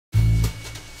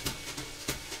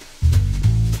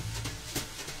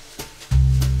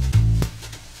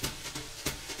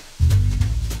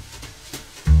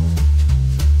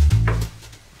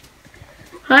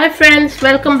Hi friends,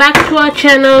 welcome back to our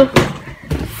channel.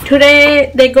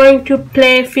 Today they're going to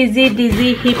play Fizzy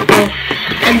Dizzy Hippo,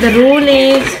 and the rule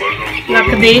is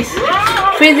like this.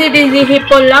 Fizzy Dizzy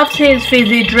Hippo loves his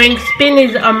fizzy drink, spin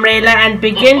his umbrella and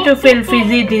begin to fill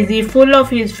Fizzy Dizzy full of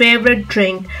his favorite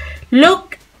drink.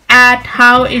 Look at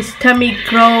how his tummy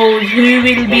grows. Who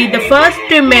will be the first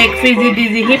to make Fizzy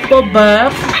Dizzy Hippo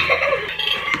burp?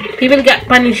 He will get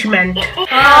punishment.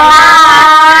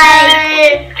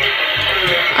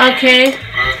 Okay,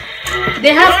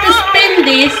 they have to spin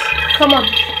this. Come on,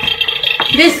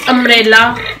 this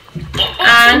umbrella,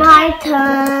 and my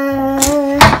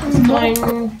turn. it's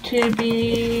going to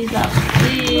be like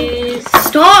this.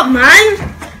 Stop,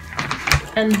 man.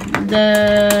 And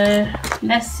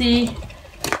let's see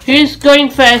who's going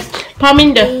first.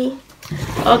 Parminder.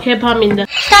 Okay, Parminder.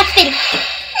 Start spinning.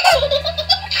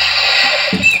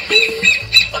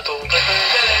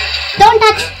 Don't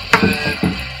touch.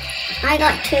 I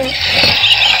got two.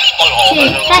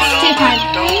 That's two times.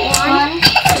 1,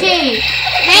 2.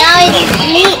 Now it's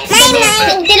neat.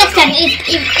 Deluxe turn.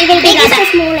 It will be like that.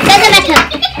 Doesn't matter.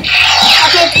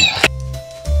 Okay.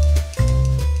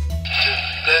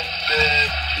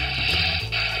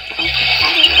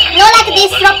 No, like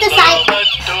this. Drop the side.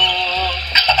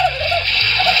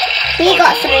 We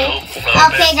got 3.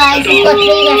 Okay, guys, we got 3.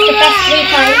 We have to press 3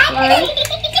 times. 1,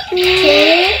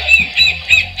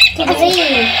 2,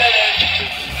 3.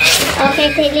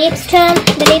 Okay, the lips turn.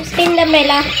 The lips spin the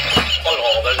umbrella.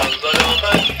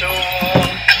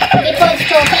 Hippo is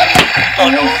talking.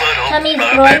 Tummy is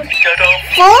growing.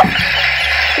 4?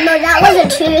 No, that wasn't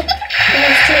 2. It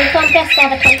was 2. Come press the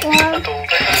other one. 1,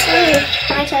 2.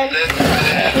 My turn.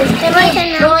 My turn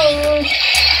now. Growing.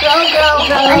 Grow.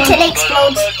 Until it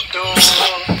explodes.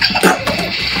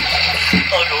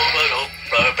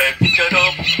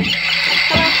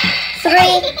 3.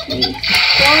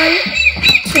 1,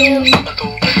 2, 3.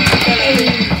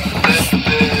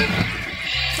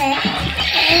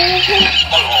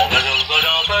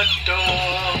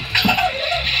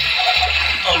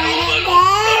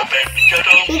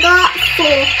 We got 4.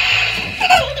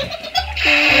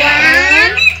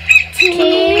 1, 2,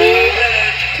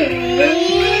 3,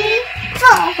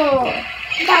 4.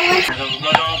 That was.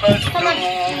 Come on.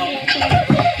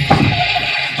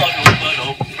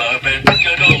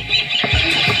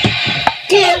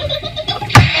 2. Number 2. Go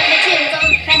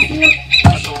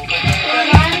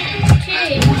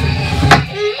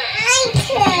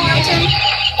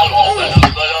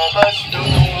press 1,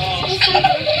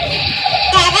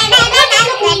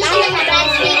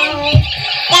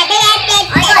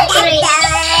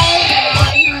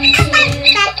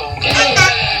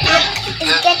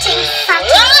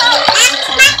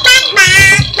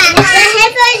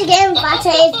 2. My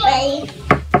turn.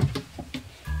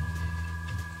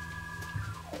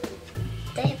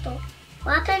 The hippo.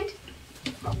 What happened?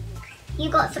 You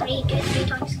got 3. Do it 3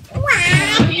 times. 1, 2,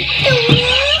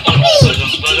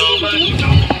 3.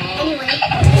 Anyway.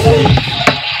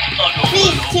 3,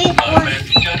 2, 1.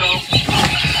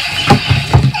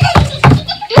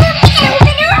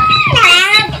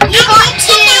 You got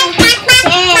 2. 1, 2, 3.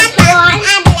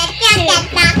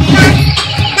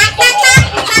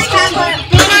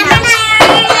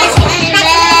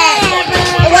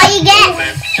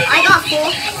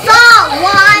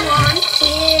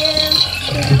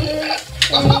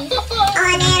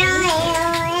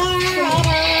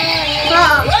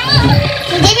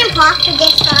 After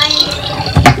this guy,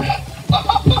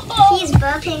 he's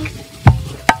burping. 1,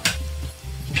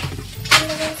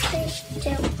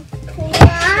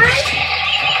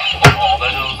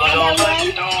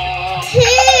 2.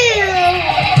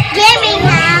 Get me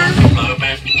now.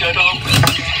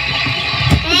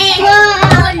 Hey.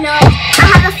 Oh no! I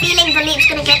have a feeling the leaf's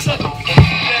gonna get it.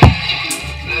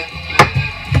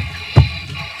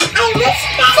 I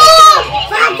whispered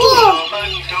 4.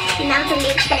 Now the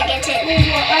leaf's gonna get it.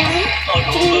 1,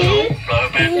 2,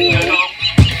 3.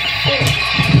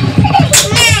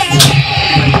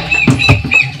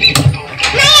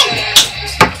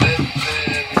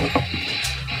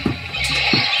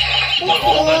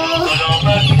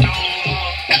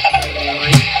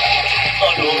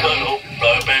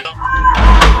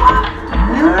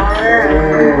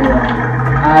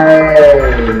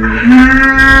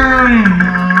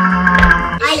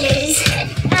 I lose.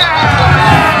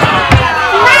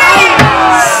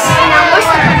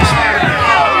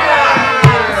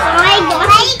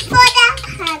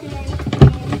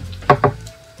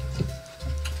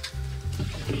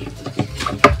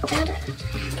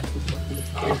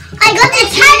 I got the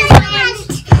 10 round.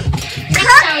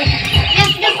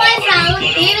 After the 5th round,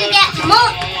 we will get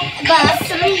more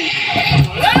bursts.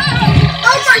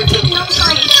 Oh my goodness, no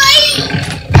time.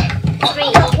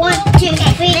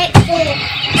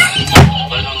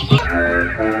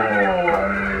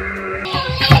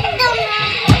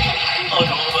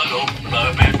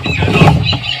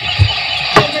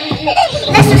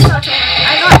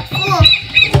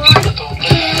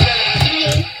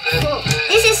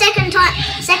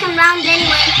 rounds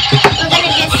anyway. We're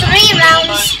gonna do 3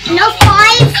 rounds. No,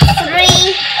 5,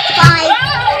 3, 5.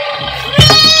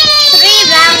 3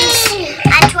 rounds.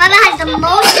 And whoever has the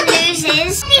most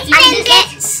loses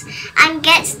and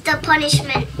gets the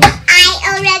punishment. I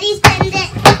already spent it.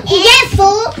 You get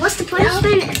 4. What's the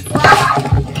punishment? 1.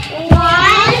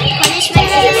 Punishment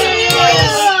is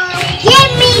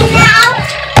give me now.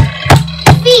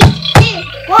 3, 2,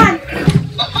 1.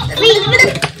 3.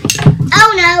 Oh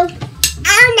no.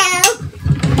 Oh no.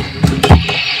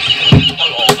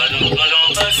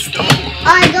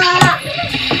 I got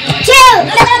 2.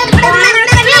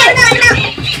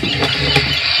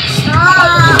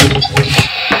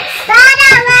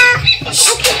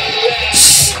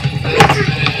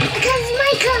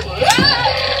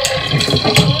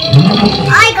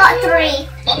 I got 3.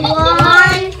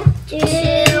 1, 2,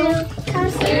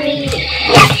 3.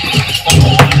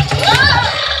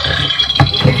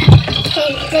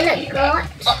 Okay, Dylan got.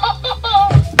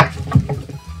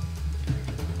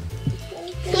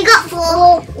 He got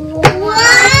 4. 1,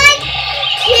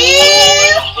 2,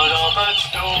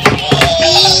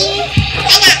 3,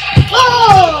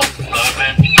 4.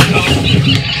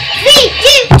 3,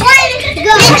 2, 1,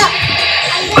 go.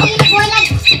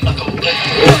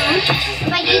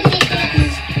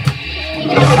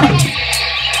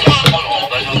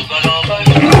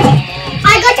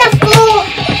 I got a 4.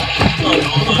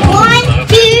 1,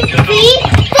 2, 3,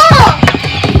 4.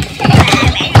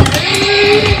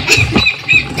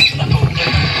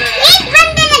 Keep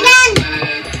running again.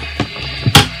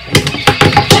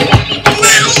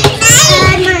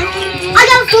 I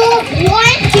got 4.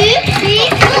 1, 2, 3,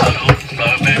 4.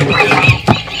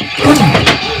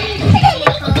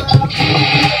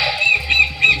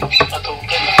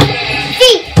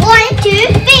 1, 2,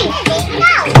 3.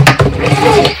 Now.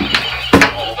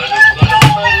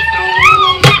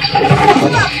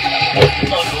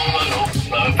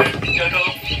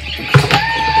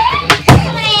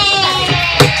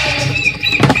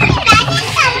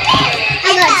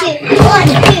 I got 2. 1,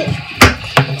 2.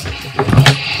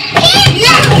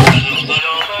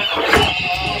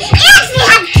 Yes, we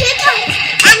have 2 times.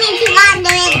 I mean, if you want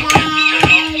to do it,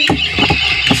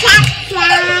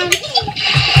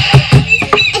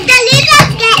 if the leaders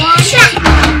get trapped.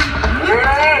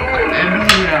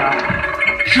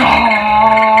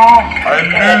 I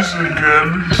lose again.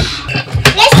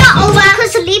 Let's start over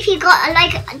because Sleepy got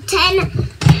like 10.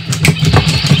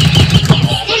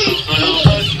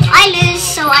 I lose,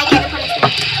 so I get the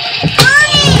punishment.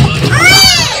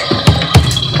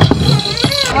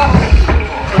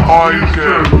 I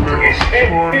get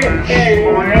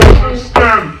this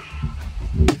punishment.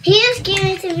 He just gave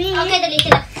it to me. Okay, delete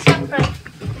it. Stop crying.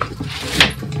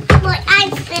 What I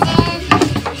finished.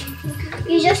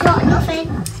 You just got nothing.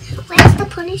 Where's the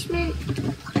punishment?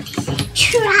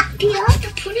 Trap you off the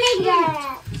punishment.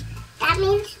 That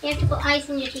means you have to put ice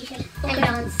in your t-shirt and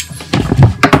dance.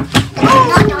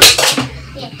 Not dance.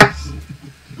 Yes.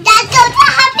 That's not what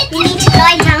happened. You need to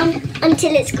lie down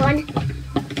until it's gone.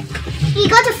 You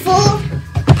got a 4.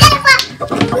 Get a 4.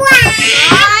 1.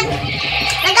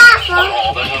 I got a 4.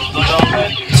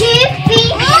 2, 3,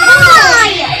 4.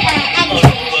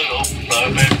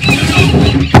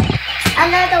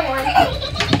 Another one.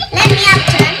 Let me have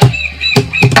turn.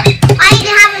 I need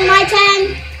to have my turn.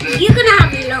 You're gonna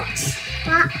have lots.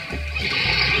 What?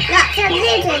 Lots of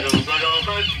lizards.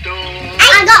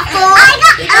 I got 4. I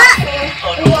got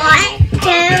 1,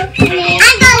 2, 3.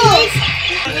 I got this.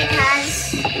 Because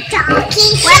donkey.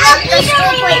 Well, the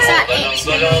score points are 8.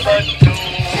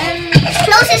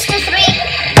 Closest to 3.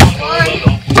 1,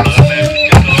 2,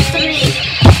 3.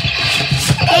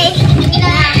 Okay,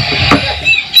 now.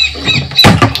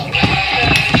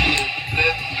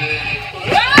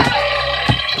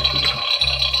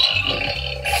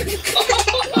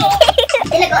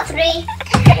 Then I got 3.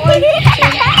 1, 2.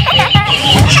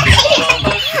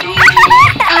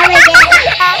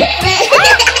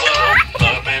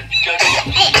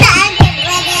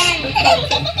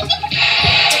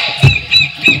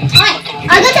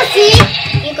 I got a 3.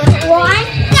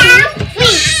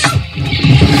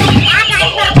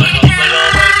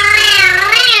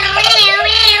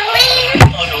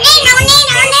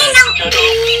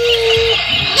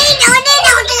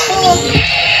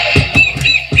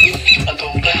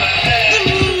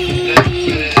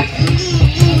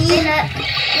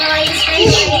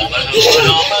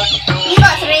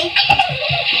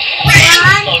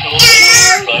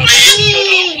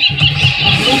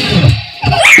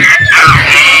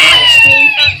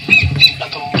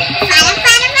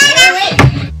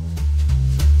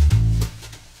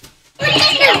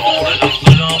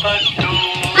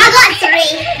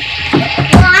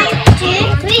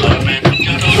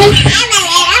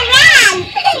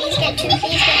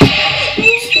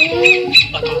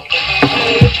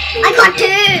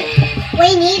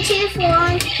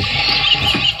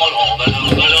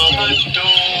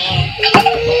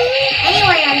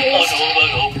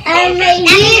 You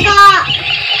got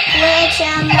which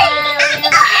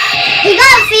he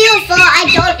got 3 or 4. I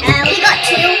don't know. He got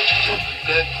 2.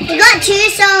 He got 2.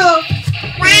 So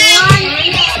 1.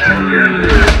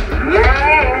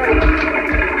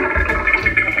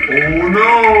 Oh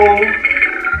no!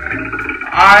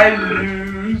 I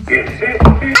lose.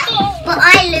 But I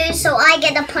lose, so I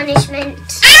get the punishment.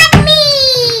 And me!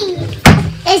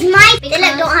 It's my...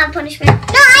 Dylan don't have punishment.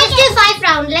 No, let's do 5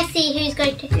 rounds. Let's see who's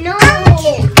going to... No! No!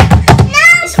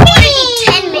 It's already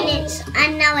 10 minutes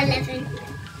and now 11.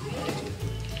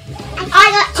 I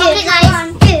got 2. Okay guys.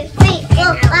 1, 2, 3,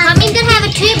 4, 5. Parminder have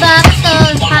a 2 bucks, so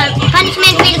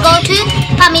punishment will go to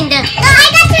Parminder. No, I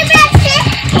got 2 bucks too.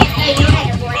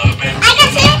 I got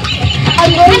 2.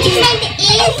 Punishment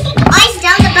is ice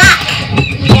down the back.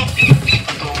 Yes.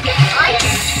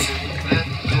 Ice.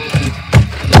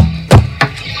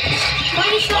 What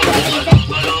are you showing me?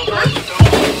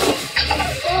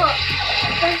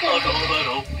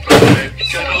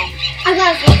 I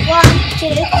got 1, 2,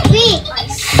 3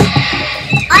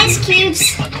 ice cubes.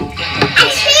 I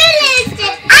lose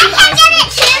it. I can get it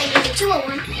too. 2 or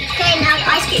 1. Okay, now the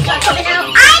ice cubes are coming out.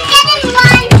 I'm getting 1.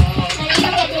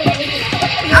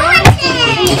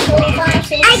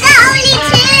 I got only 2.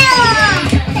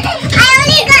 I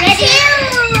only got 2.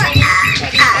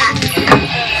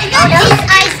 This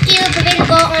ice cube will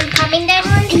go on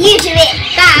Parminder's You do it.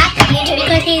 back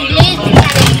because he's losing.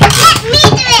 Let me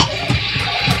do it.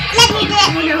 Let me do it.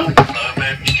 No.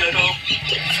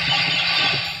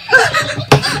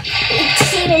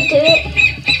 Didn't do it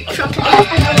properly.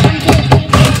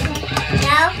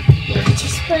 No.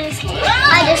 Just first.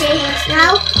 I just no.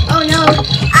 Oh no.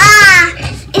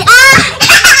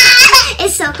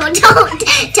 It's so cold. Don't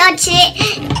touch it.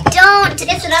 Don't.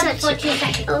 Just rub it for 2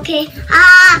 seconds. Okay.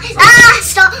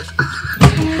 Stop.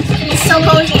 It's so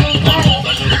cold. 6,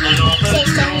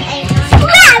 7, 8, 9.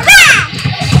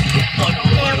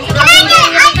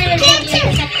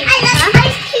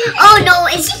 Oh no,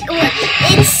 it's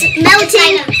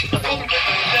melting.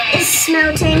 It's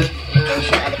melting.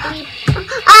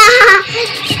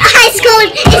 It's cold.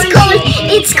 It's cold.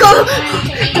 It's cold.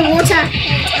 The water.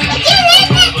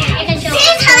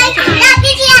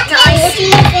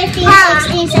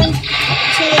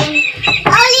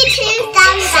 Only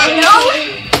 2,000.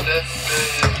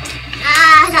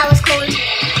 That was cold.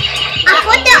 I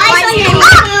put the ice on him.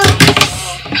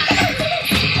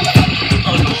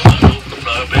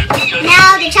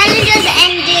 Now the challenge has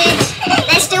ended.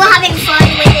 They're still having fun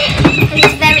with it because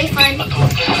it's very fun.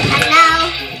 And now,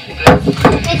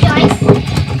 there's your ice.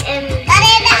 Got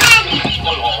it in the hand.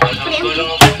 Put it in.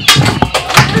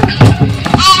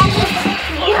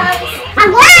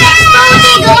 I'm going to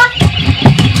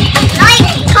like,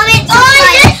 comment,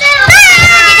 subscribe.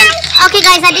 Okay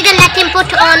guys, I didn't let him put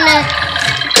on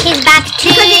his back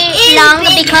too long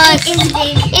because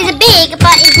it's big,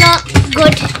 but it's not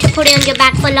good to put it on your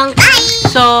back for long time.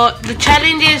 So the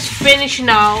challenge is finished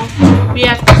now. We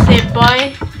have to say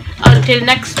bye. Until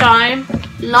next time.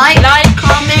 Like,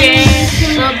 Comment,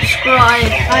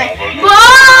 subscribe.